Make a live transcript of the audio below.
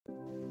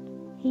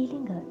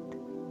Healing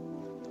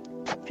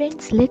Earth.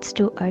 Friends, let's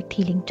do Earth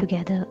healing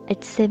together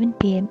at 7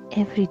 pm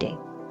every day.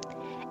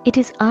 It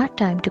is our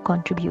time to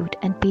contribute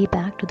and pay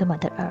back to the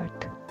Mother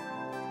Earth.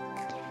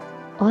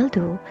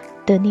 Although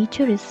the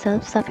nature is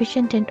self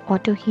sufficient and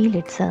auto heal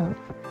itself,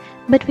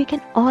 but we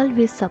can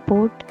always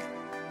support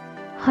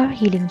her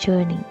healing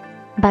journey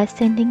by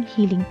sending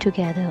healing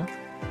together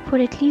for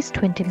at least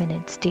 20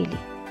 minutes daily.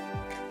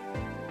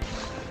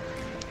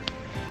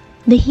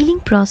 The healing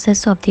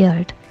process of the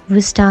earth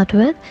will start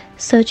with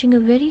searching a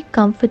very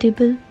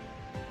comfortable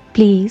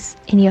place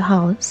in your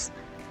house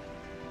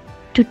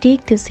to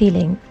take this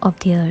healing of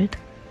the earth.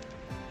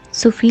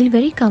 So feel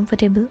very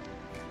comfortable,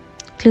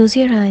 close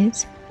your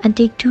eyes and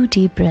take 2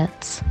 deep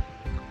breaths.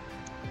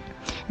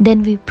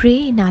 Then we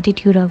pray in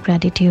attitude of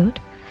gratitude,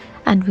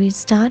 and we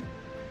start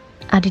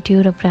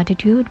attitude of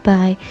gratitude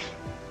by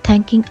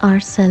thanking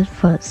ourselves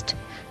first.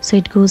 So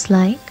it goes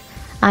like,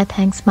 I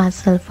thanks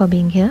myself for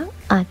being here.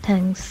 I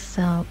thanks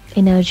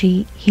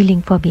Energy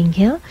Healing for being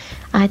here.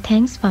 I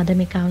thanks Father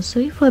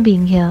Mikausui for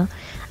being here.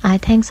 I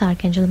thanks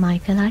Archangel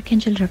Michael,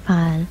 Archangel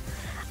Raphael,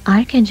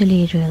 Archangel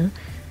Ariel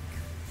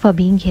for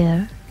being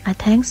here. I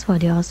thanks for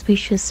their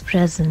auspicious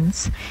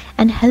presence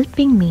and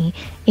helping me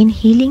in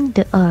healing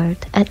the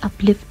earth and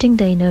uplifting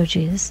the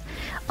energies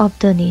of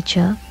the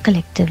nature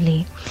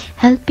collectively,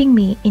 helping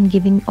me in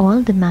giving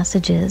all the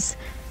messages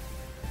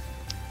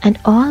and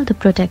all the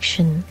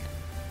protection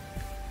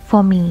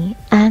for me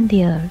and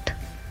the earth.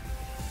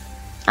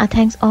 I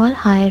thanks all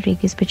higher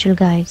Reiki spiritual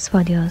guides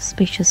for their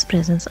auspicious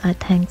presence. I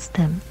thanks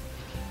them.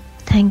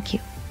 Thank you,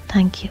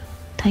 thank you,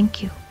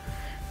 thank you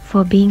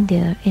for being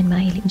there in my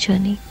healing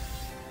journey.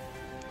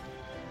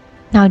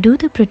 Now do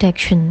the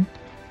protection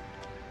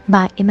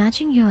by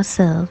imagining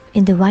yourself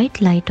in the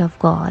white light of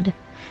God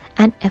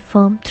and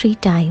affirm 3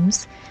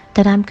 times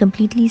that I am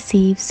completely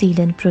safe, sealed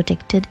and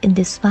protected in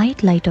this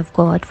white light of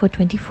God for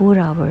 24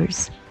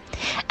 hours.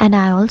 And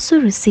I also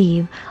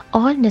receive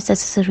all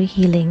necessary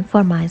healing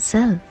for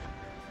myself.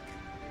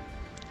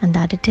 And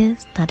that it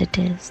is, that it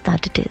is,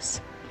 that it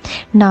is.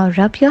 Now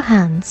rub your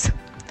hands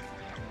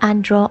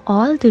and draw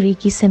all the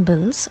Reiki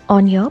symbols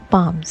on your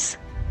palms.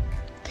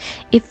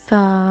 If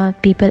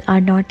people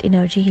are not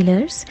energy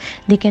healers,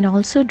 they can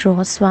also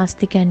draw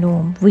swastika and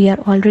Om. We are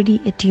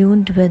already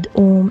attuned with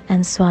Om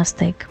and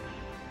swastik.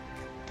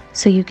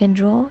 So you can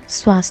draw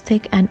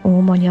swastik and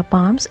Om on your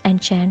palms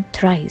and chant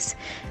thrice.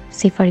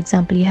 Say for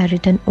example, you have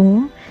written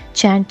Om,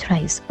 chant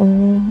thrice.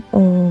 Om,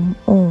 Om,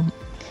 Om.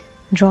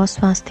 Draw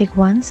swastik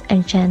once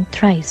and chant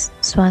thrice.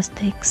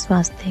 Swastik,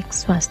 swastik,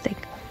 swastik.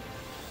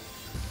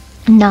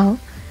 Now,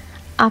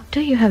 after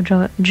you have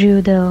drawn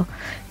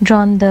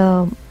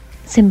the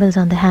symbols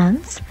on the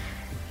hands,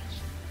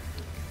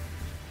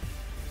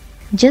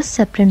 just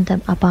separate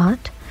them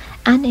apart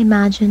and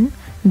imagine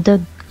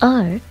the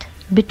earth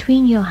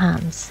between your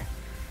hands.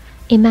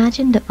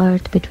 Imagine the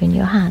earth between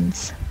your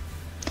hands.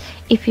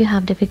 If you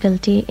have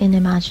difficulty in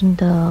imagining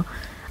the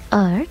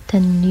earth,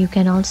 then you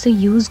can also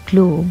use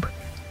globe.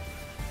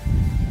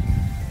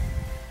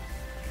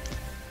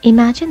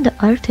 Imagine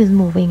the earth is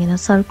moving in a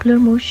circular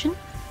motion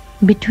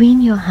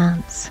between your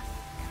hands.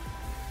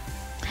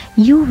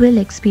 You will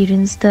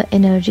experience the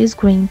energies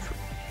going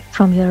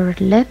from your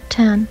left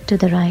hand to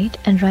the right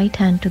and right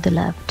hand to the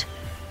left.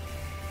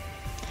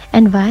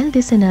 And while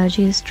this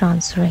energy is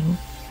transferring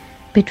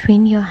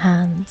between your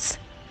hands,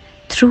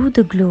 through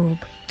the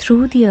globe,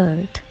 through the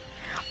earth,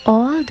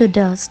 all the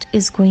dust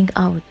is going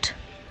out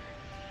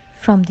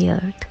from the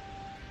earth.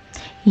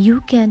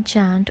 You can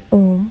chant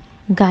Om,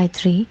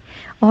 Gayatri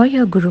or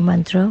your Guru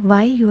Mantra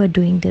while you are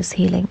doing this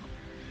healing.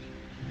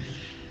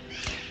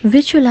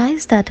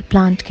 Visualize that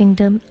plant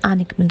kingdom,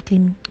 animal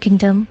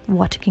kingdom,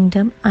 water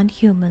kingdom and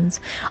humans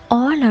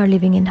all are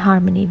living in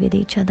harmony with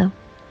each other.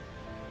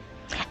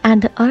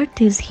 And the earth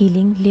is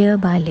healing layer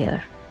by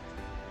layer.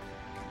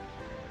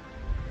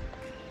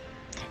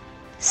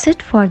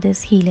 Sit for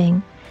this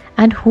healing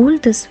and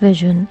hold this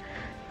vision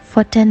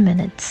for 10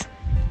 minutes.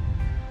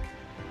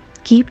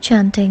 Keep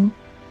chanting.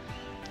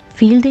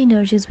 Feel the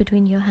energies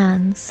between your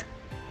hands,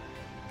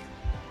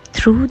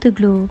 through the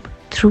globe,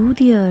 through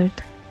the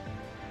earth.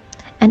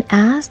 And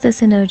as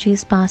this energy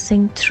is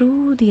passing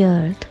through the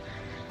earth,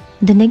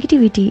 the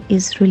negativity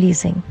is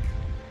releasing.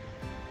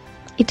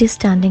 It is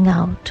standing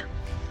out.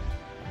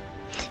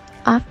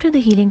 After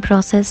the healing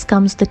process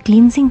comes the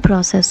cleansing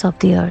process of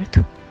the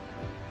earth.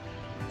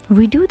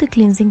 We do the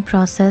cleansing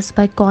process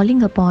by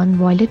calling upon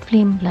violet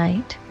flame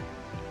light.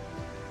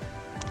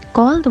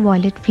 Call the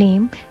violet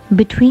flame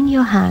between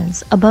your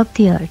hands above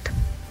the earth.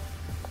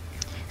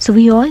 So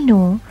we all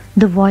know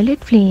the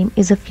violet flame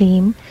is a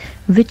flame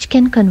which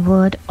can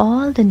convert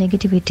all the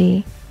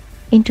negativity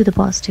into the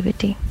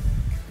positivity.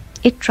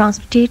 It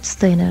transmutates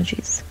the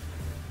energies.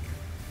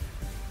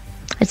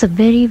 It's a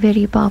very,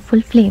 very powerful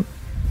flame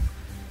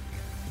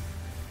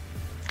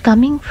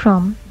coming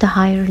from the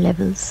higher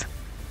levels,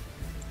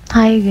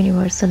 higher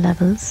universal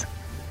levels.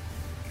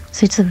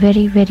 So it's a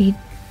very, very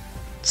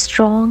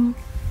strong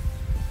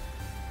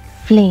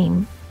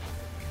flame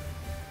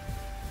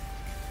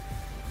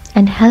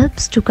and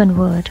helps to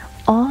convert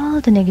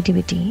all the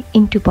negativity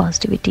into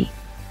positivity.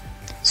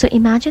 So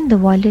imagine the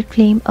violet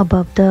flame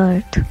above the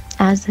earth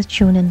as is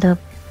shown in the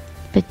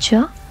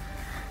picture.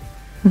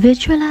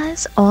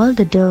 Visualize all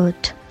the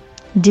dirt,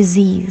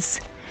 disease,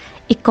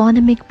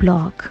 economic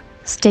block,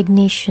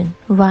 stagnation,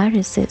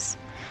 viruses,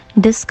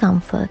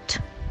 discomfort,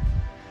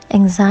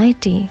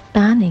 anxiety,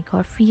 panic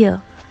or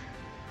fear,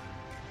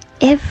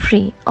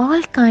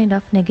 all kind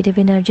of negative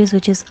energies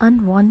which is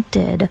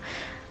unwanted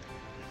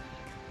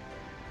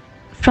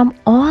from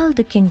all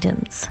the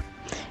kingdoms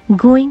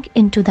going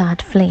into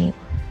that flame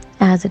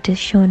as it is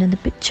shown in the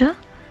picture.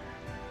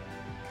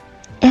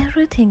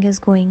 Everything is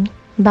going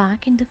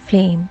back in the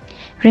flame.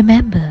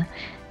 Remember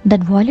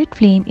that violet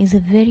flame is a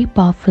very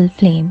powerful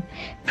flame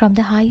from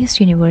the highest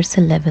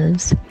universal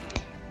levels.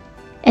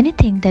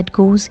 Anything that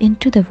goes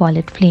into the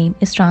violet flame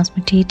is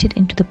transmutated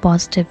into the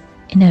positive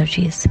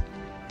energies.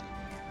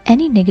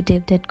 Any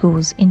negative that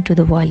goes into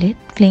the violet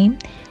flame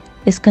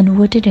is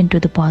converted into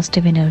the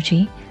positive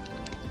energy.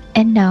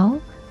 And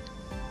now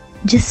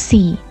just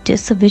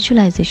a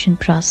visualization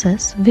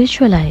process.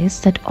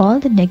 Visualize that all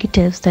the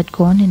negatives that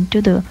gone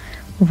into the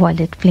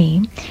violet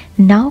flame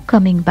now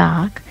coming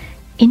back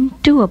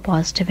into a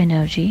positive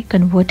energy,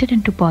 converted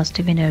into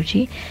positive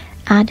energy,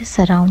 and is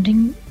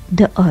surrounding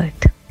the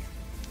earth.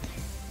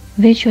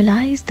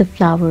 Visualize the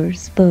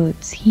flowers,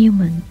 birds,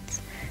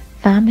 humans,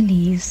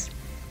 families,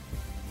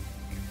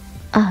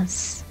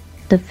 us,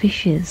 the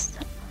fishes,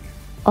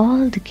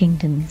 all the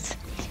kingdoms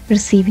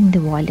receiving the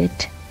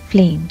violet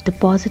flame, the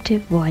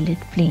positive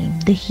violet flame,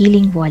 the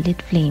healing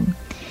violet flame.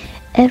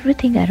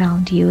 Everything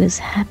around you is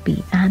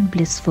happy and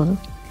blissful.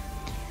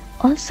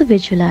 Also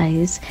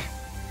visualize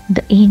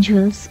the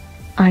angels,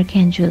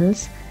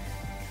 archangels,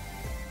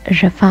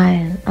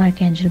 Raphael,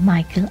 Archangel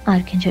Michael,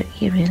 Archangel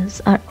Ariel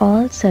are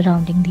all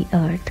surrounding the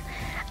earth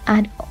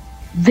and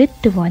with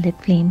the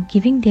violet flame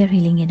giving their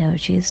healing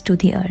energies to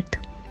the earth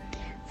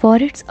for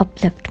its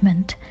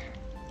upliftment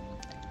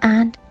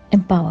and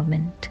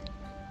empowerment.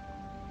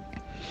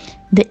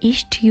 The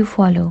Ishta you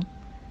follow,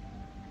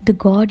 the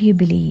God you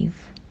believe.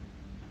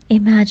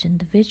 Imagine,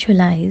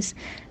 visualize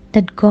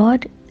that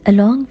God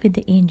along with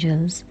the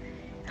angels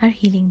are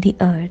healing the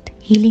earth,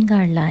 healing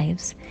our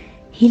lives,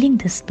 healing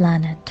this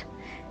planet.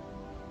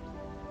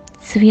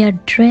 So we are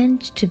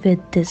drenched with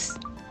this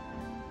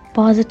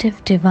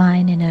positive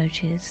divine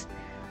energies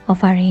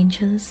of our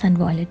angels and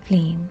violet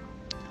flame,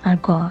 our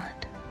God.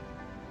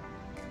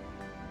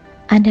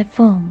 And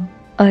affirm,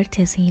 earth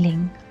is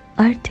healing,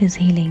 earth is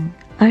healing,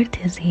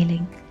 earth is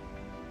healing.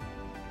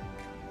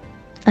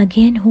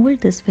 Again, hold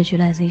this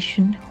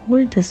visualization,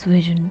 hold this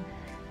vision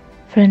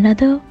for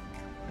another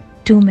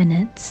 2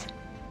 minutes.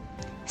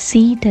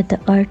 See that the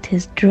earth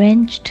is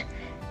drenched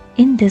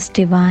in this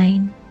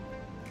divine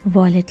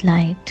violet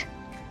light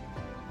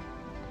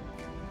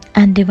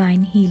and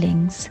divine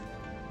healings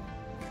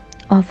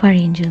of our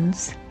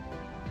angels,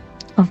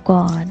 of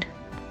God.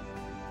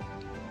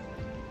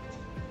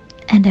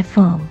 And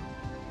affirm,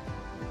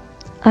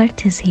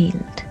 earth is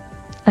healed,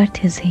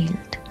 earth is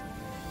healed,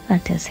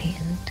 earth is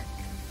healed.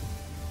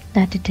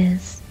 That it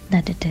is,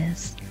 that it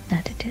is,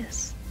 that it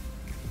is.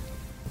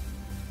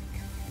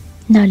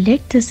 Now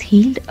let this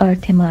healed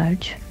earth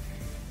emerge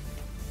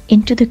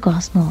into the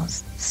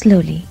cosmos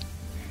slowly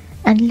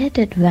and let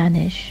it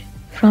vanish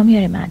from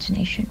your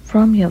imagination,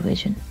 from your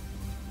vision.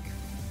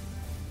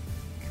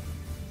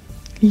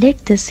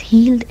 Let this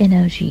healed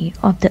energy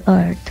of the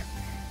earth,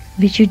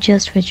 which you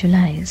just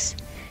visualize,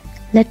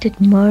 let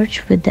it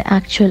merge with the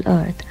actual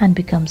earth and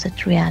becomes a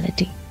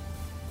reality.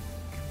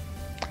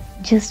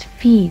 Just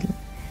feel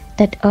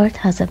that earth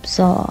has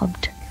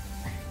absorbed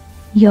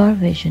your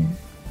vision,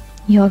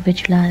 your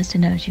visualized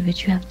energy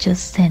which you have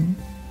just sent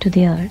to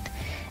the earth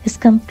is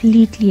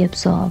completely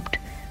absorbed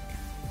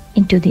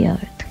into the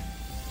earth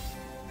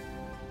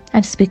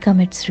and it's become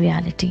its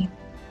reality.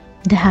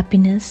 The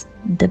happiness,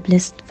 the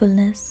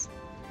blissfulness,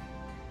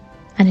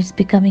 and it's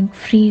becoming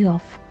free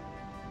of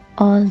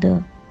all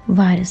the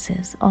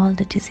viruses, all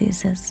the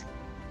diseases,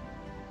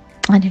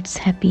 and it's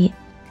happy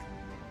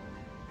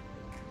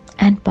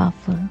and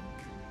powerful.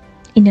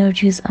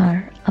 Energies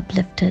are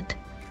uplifted.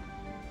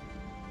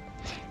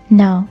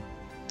 Now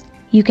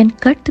you can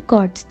cut the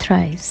cords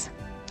thrice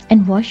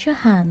and wash your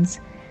hands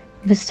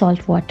with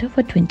salt water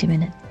for 20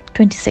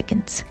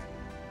 seconds.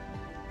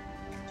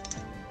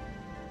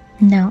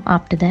 Now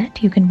after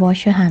that you can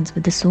wash your hands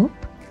with the soap.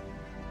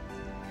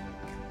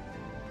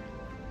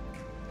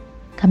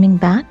 Coming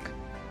back,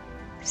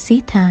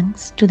 say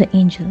thanks to the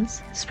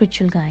angels,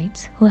 spiritual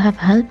guides who have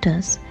helped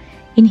us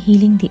in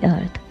healing the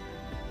earth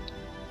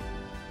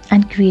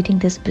and creating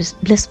this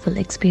blissful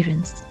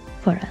experience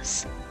for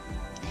us.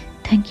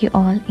 Thank you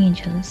all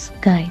angels,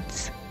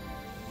 guides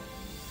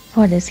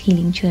for this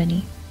healing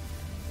journey.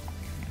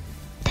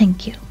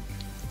 Thank you,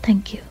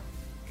 thank you,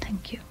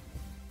 thank you.